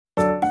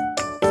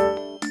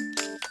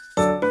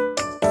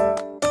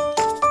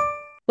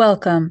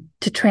Welcome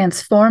to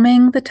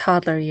Transforming the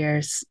Toddler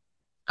Years,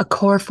 a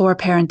Core 4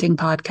 parenting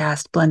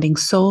podcast blending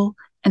soul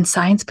and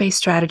science-based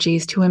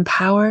strategies to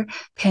empower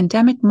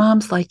pandemic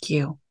moms like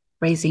you,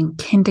 raising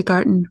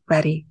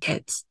kindergarten-ready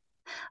kids.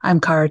 I'm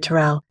Cara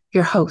Terrell,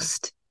 your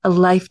host, a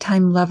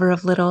lifetime lover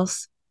of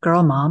littles,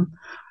 girl mom,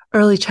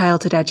 early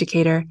childhood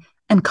educator,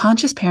 and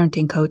conscious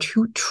parenting coach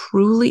who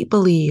truly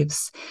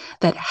believes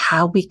that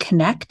how we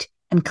connect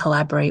and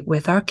collaborate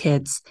with our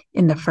kids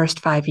in the first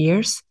 5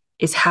 years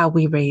is how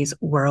we raise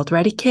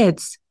world-ready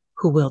kids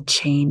who will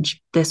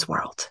change this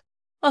world.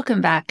 Welcome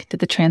back to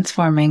the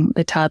Transforming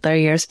the Toddler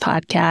Years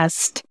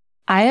podcast.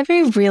 I have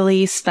a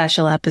really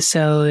special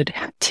episode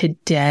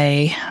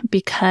today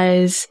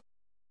because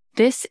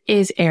this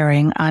is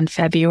airing on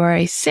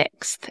February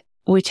 6th,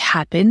 which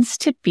happens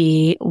to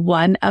be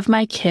one of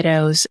my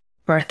kiddos'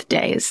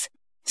 birthdays.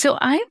 So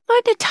I'm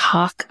going to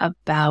talk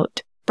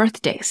about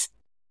birthdays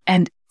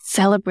and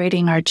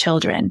celebrating our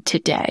children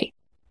today.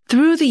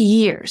 Through the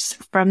years,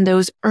 from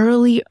those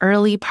early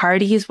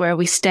parties where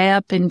we stay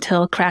up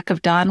until crack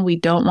of dawn, we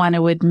don't want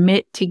to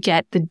admit to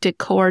get the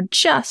decor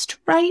just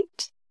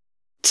right,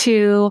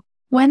 to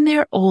when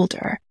they're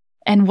older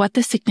and what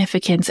the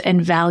significance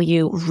and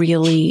value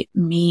really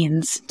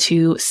means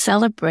to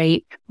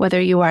celebrate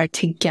whether you are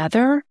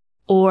together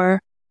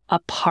or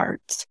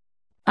apart.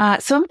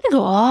 So I'm going to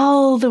go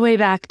all the way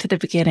back to the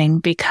beginning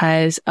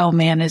because, oh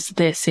man, is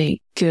this a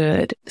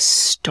good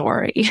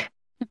story.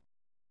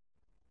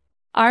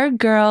 Our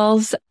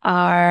girls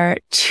are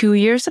 2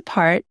 years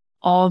apart,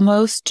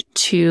 almost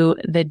to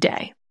the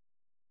day.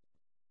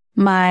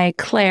 My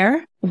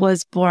Claire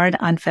was born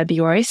on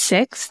February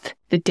 6th,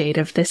 the date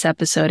of this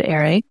episode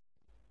airing.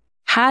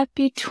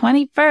 Happy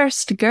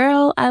 21st,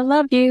 girl. I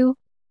love you.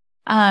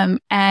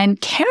 And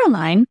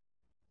Caroline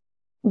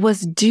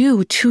was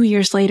due 2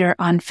 years later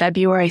on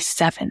February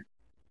 7th.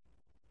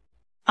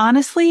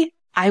 Honestly,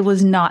 I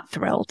was not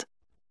thrilled.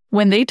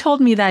 When they told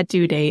me that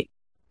due date,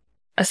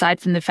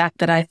 aside from the fact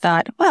that I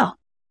thought, well,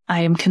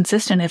 I am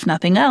consistent if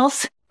nothing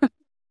else,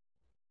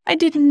 I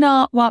did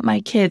not want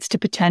my kids to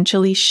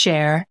potentially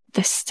share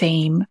the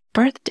same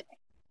birthday.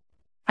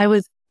 I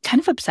was kind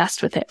of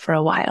obsessed with it for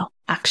a while,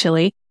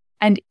 actually.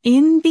 And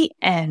in the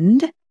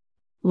end,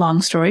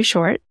 long story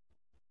short,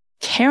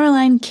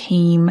 Caroline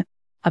came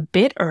a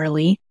bit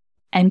early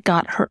and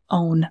got her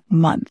own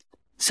month.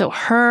 So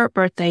her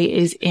birthday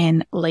is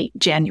in late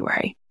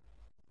January.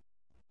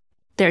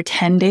 They're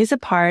 10 days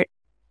apart,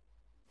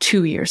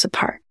 2 years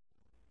apart.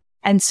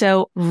 And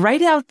so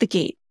right out the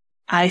gate,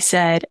 I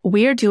said,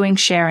 we're doing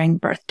sharing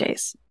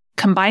birthdays,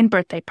 combined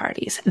birthday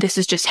parties. This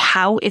is just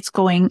how it's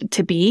going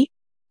to be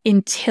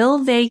until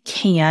they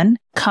can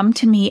come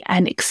to me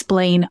and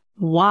explain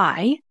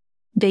why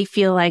they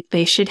feel like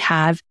they should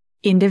have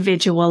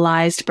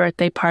individualized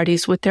birthday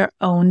parties with their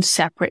own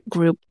separate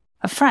group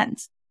of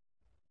friends.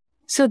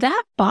 So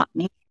that bought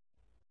me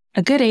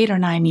a good 8 or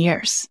 9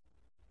 years.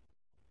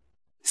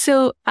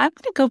 So I'm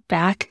going to go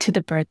back to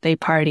the birthday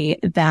party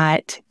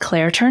that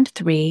Claire turned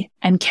 3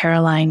 and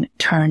Caroline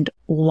turned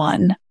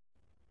 1.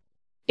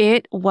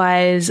 It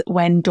was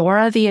when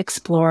Dora the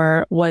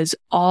Explorer was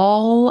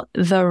all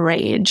the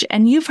rage.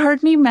 And you've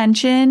heard me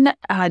mention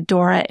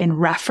Dora in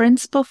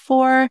reference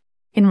before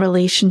in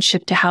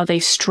relationship to how they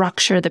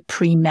structure the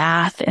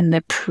pre-math and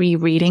the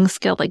pre-reading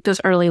skill, like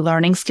those early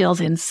learning skills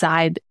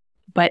inside.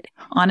 But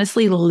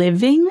honestly,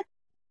 living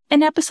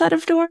an episode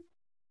of Dora,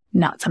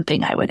 not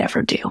something I would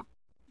ever do.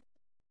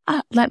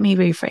 Let me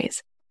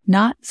rephrase.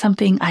 Not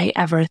something I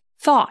ever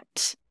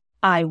thought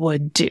I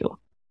would do.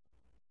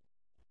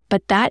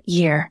 But that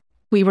year,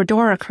 we were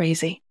Dora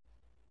crazy.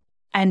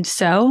 And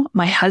so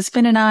my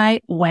husband and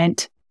I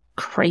went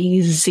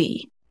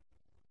crazy.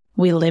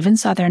 We live in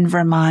southern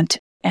Vermont,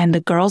 and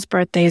the girls'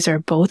 birthdays are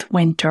both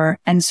winter,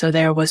 and so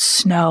there was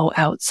snow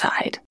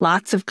outside.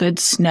 Lots of good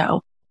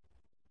snow.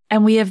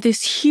 And we have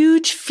this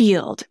huge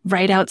field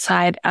right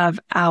outside of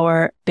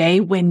our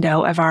bay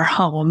window of our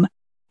home.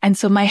 And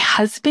so my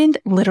husband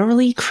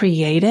literally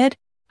created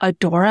a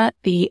Dora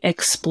the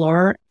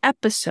Explorer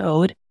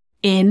episode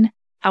in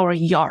our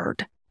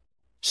yard.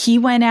 He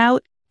went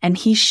out and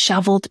he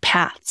shoveled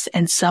paths,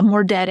 and some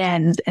were dead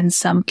ends and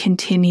some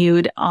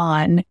continued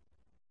on.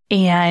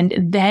 And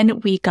then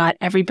we got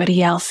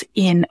everybody else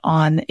in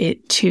on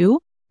it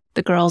too.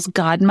 The girl's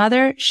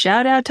godmother,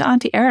 shout out to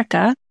Auntie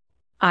Erica,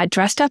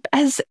 dressed up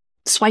as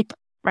Swiper,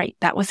 right?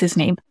 That was his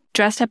name.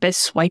 Dressed up as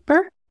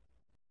Swiper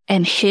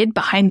and hid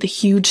behind the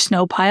huge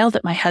snow pile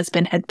that my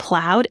husband had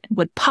plowed and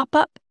would pop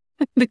up.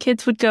 The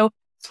kids would go,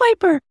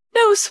 Swiper,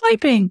 no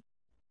swiping.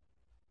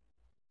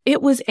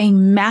 It was a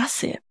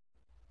massive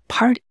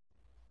party.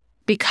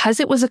 Because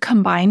it was a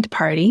combined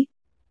party,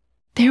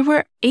 there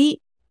were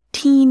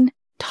 18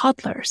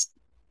 toddlers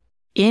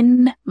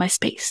in my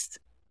space.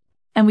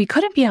 And we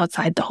couldn't be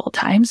outside the whole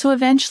time. So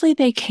eventually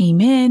they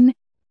came in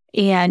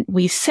and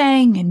we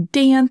sang and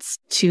danced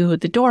to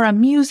the Dora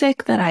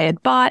music that I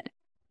had bought.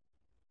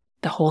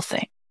 The whole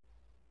thing.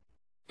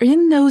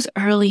 In those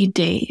early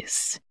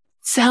days,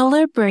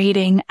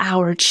 celebrating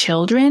our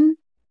children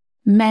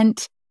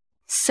meant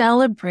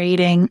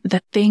celebrating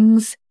the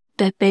things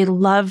that they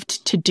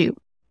loved to do.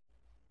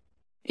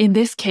 In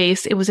this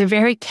case, it was a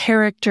very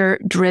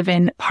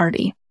character-driven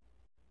party.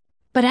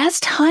 But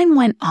as time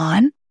went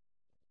on,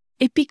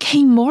 it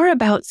became more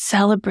about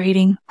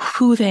celebrating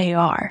who they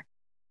are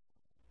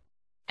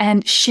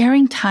and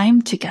sharing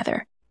time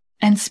together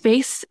and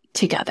space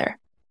together.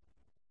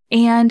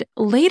 And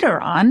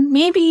later on,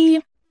 maybe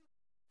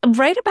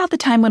right about the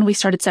time when we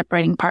started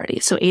separating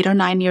parties, so 8 or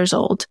 9 years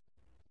old,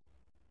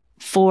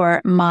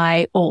 for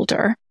my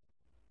older,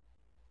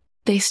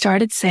 they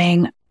started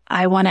saying,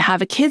 I want to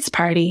have a kids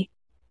party,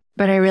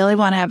 but I really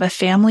want to have a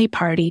family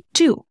party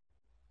too.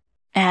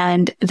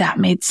 And that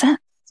made sense.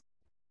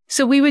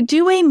 So we would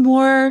do a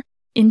more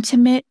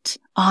intimate,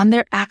 on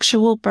their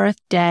actual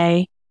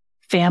birthday,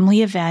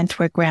 family event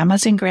where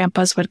grandmas and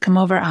grandpas would come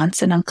over,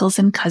 aunts and uncles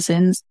and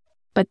cousins,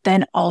 but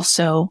then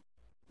also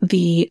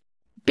the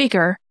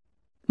bigger,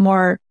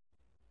 more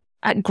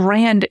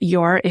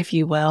grandeur, if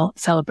you will,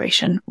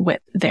 celebration with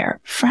their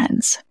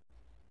friends.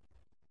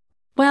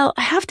 Well,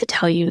 I have to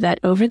tell you that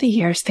over the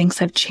years, things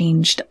have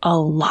changed a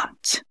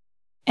lot.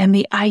 And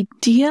the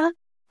idea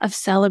of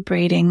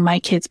celebrating my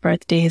kids'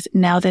 birthdays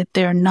now that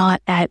they're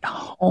not at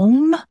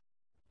home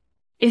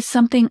is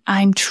something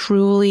I'm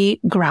truly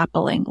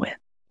grappling with.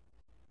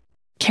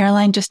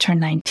 Caroline just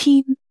turned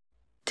 19.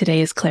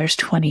 Today is Claire's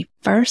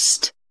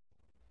 21st.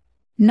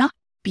 Not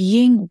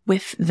being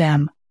with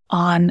them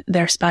on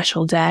their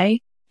special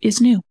day is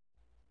new.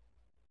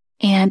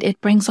 And it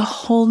brings a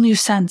whole new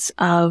sense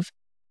of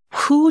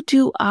who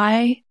do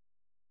I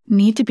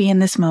need to be in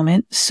this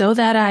moment so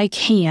that I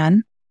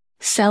can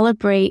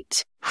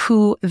celebrate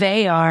who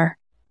they are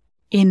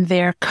in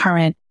their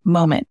current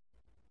moment.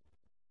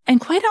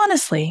 And quite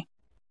honestly,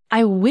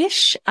 I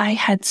wish I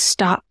had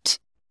stopped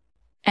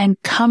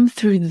and come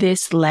through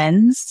this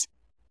lens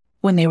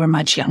when they were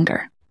much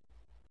younger.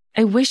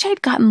 I wish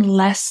I'd gotten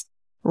less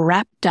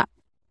wrapped up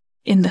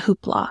in the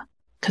hoopla,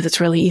 because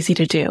it's really easy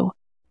to do,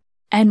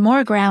 and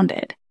more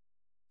grounded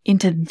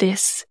into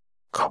this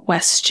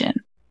question.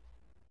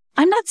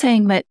 I'm not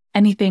saying that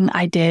anything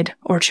I did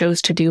or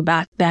chose to do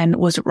back then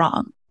was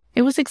wrong.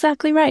 It was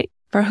exactly right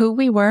for who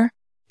we were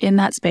in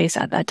that space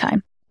at that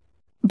time.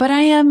 But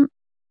I am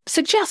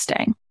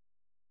suggesting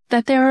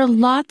that there are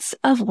lots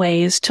of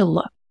ways to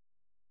look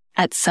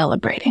at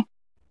celebrating.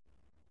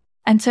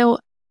 And so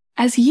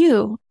as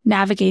you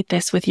navigate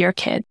this with your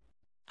kid,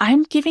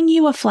 I'm giving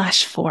you a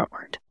flash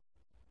forward.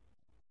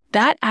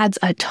 That adds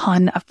a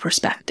ton of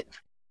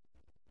perspective.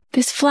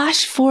 This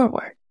flash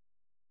forward,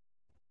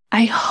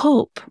 I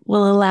hope,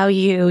 will allow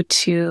you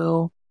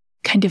to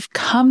kind of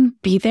come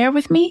be there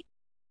with me,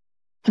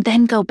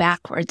 then go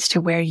backwards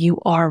to where you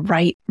are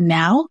right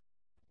now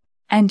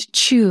and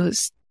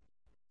choose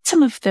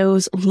some of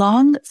those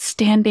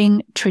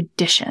long-standing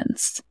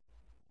traditions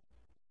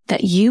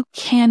that you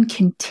can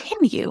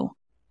continue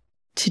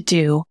to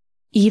do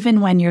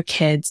even when your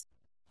kids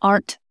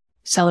aren't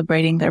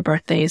celebrating their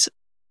birthdays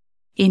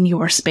in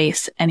your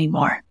space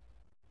anymore.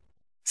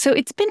 So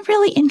it's been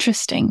really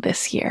interesting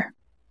this year.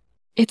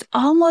 It's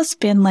almost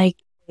been like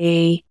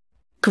a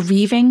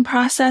grieving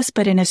process,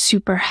 but in a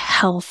super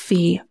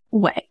healthy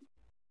way.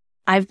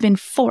 I've been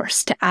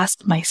forced to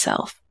ask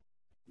myself,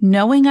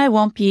 knowing I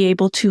won't be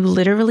able to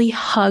literally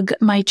hug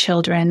my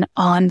children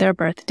on their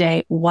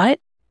birthday, what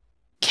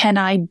can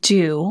I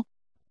do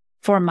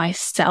for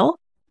myself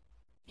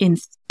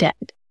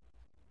instead?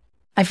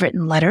 I've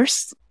written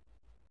letters.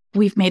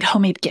 We've made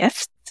homemade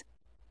gifts.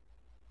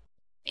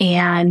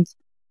 And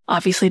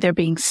obviously they're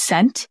being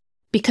sent.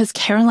 Because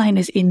Caroline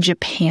is in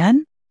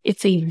Japan,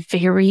 it's a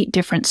very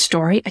different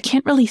story. I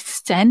can't really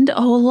send a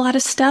whole lot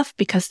of stuff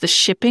because the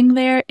shipping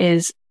there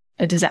is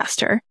a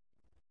disaster.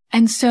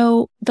 And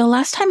so the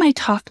last time I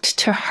talked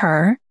to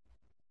her,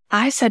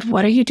 I said,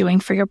 what are you doing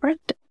for your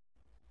birthday?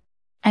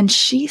 And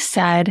she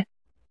said,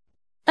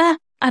 I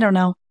don't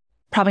know.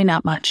 Probably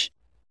not much.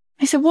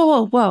 I said,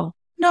 whoa.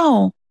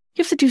 No,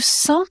 you have to do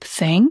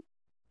something.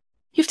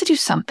 You have to do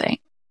something.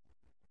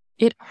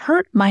 It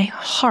hurt my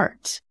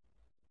heart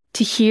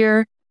to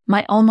hear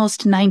my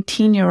almost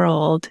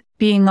 19-year-old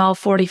being all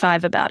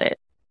 45 about it.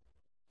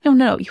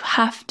 No, you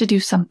have to do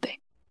something.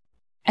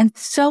 And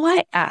so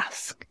I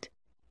asked,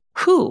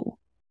 who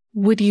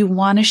would you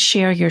want to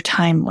share your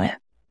time with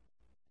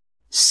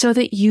so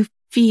that you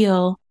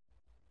feel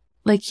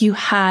like you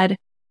had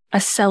a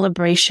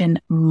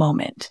celebration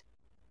moment?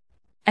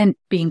 And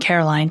being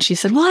Caroline, she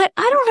said, well, I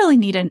don't really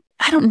need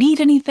I don't need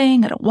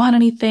anything. I don't want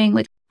anything.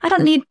 Like, I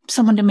don't need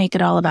someone to make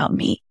it all about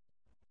me.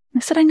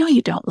 I said, I know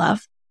you don't,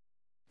 love.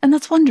 And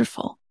that's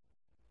wonderful.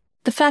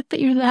 The fact that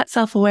you're that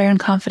self-aware and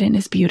confident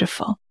is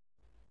beautiful.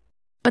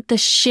 But the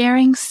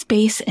sharing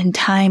space and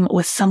time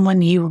with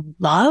someone you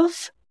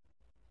love,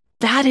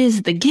 that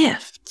is the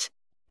gift.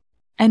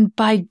 And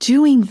by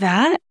doing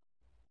that,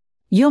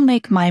 you'll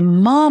make my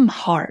mom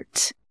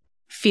heart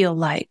feel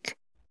like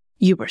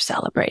you were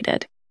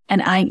celebrated.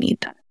 And I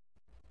need that.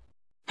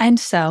 And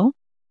so,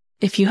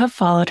 if you have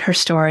followed her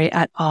story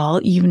at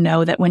all, you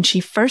know that when she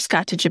first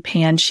got to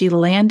Japan, she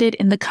landed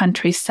in the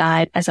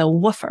countryside as a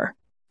woofer,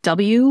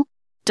 WWOOF,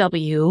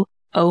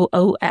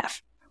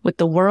 with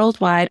the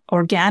Worldwide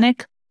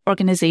Organic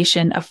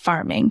Organization of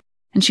Farming.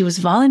 And she was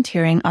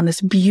volunteering on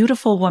this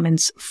beautiful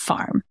woman's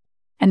farm.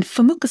 And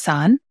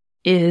Fumuka-san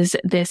is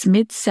this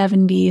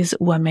mid-70s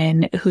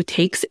woman who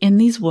takes in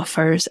these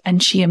woofers,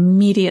 and she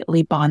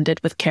immediately bonded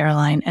with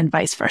Caroline and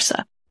vice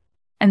versa.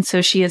 And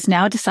so she has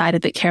now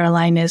decided that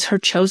Caroline is her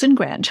chosen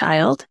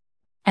grandchild,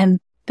 and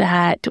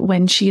that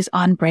when she's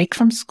on break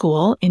from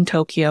school in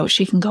Tokyo,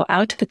 she can go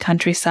out to the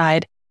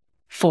countryside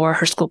for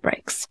her school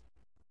breaks.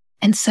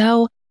 And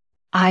so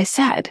I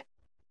said,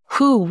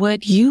 who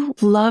would you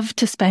love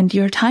to spend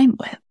your time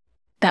with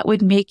that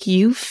would make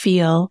you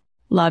feel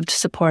loved,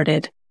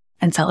 supported,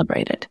 and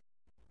celebrated?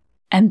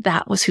 And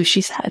that was who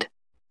she said,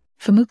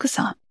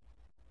 Fumuka-san.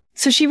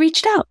 So she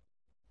reached out.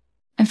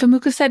 And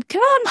Fumuka said,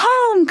 come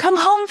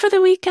home for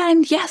the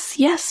weekend.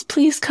 Yes,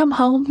 please come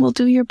home. We'll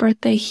do your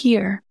birthday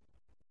here.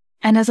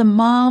 And as a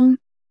mom,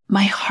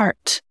 my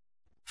heart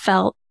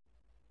felt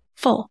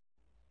full.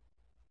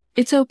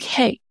 It's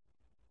okay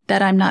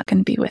that I'm not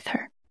going to be with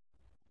her.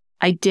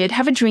 I did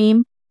have a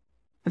dream,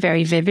 a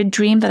very vivid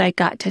dream, that I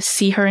got to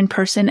see her in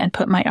person and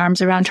put my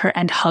arms around her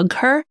and hug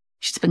her.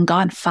 She's been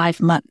gone 5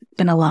 months,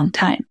 been a long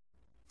time.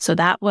 So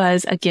that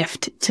was a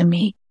gift to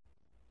me.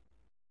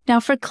 Now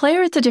for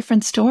Claire, it's a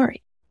different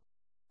story.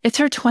 It's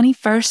her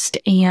 21st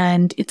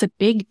and it's a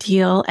big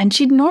deal. And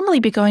she'd normally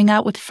be going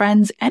out with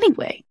friends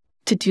anyway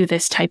to do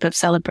this type of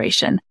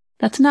celebration.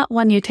 That's not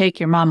one you take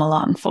your mom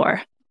along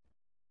for.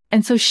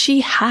 And so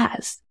she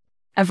has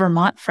a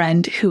Vermont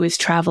friend who is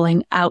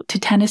traveling out to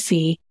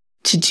Tennessee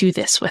to do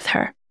this with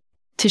her,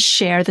 to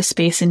share the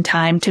space and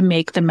time, to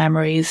make the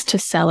memories, to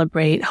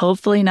celebrate,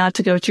 hopefully not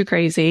to go too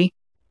crazy.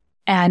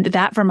 And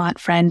that Vermont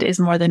friend is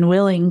more than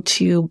willing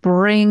to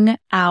bring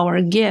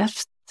our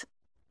gifts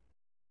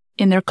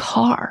in their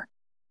car.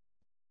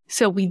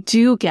 So we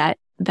do get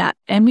that,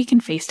 and we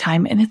can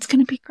FaceTime, and it's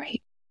going to be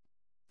great.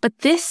 But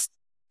this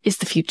is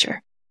the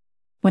future.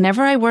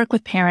 Whenever I work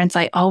with parents,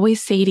 I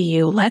always say to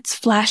you, let's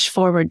flash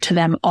forward to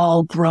them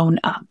all grown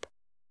up.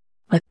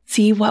 Let's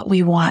see what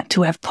we want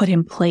to have put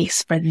in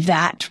place for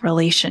that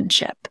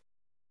relationship.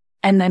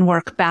 And then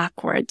work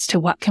backwards to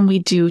what can we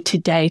do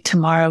today,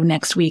 tomorrow,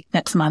 next week,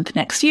 next month,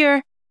 next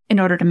year in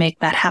order to make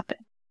that happen.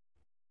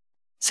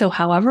 So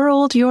however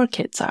old your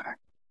kids are,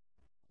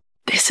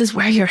 this is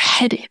where you're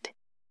headed.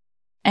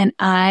 And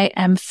I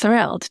am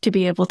thrilled to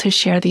be able to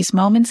share these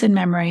moments and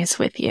memories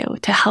with you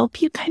to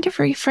help you kind of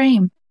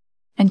reframe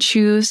and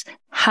choose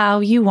how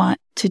you want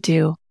to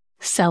do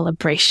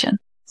celebration.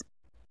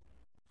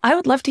 I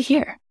would love to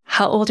hear,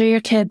 how old are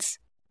your kids?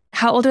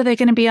 How old are they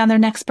going to be on their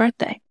next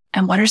birthday?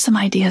 And what are some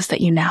ideas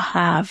that you now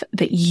have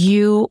that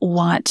you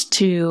want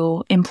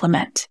to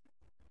implement?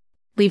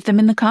 Leave them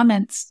in the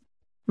comments.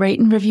 Rate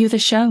and review the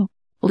show.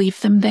 Leave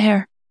them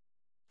there.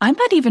 I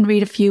might even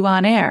read a few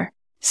on air.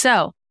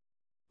 So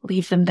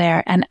leave them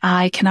there. And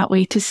I cannot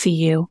wait to see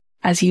you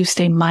as you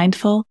stay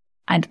mindful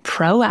and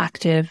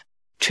proactive,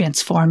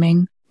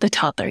 transforming the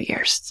toddler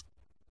years.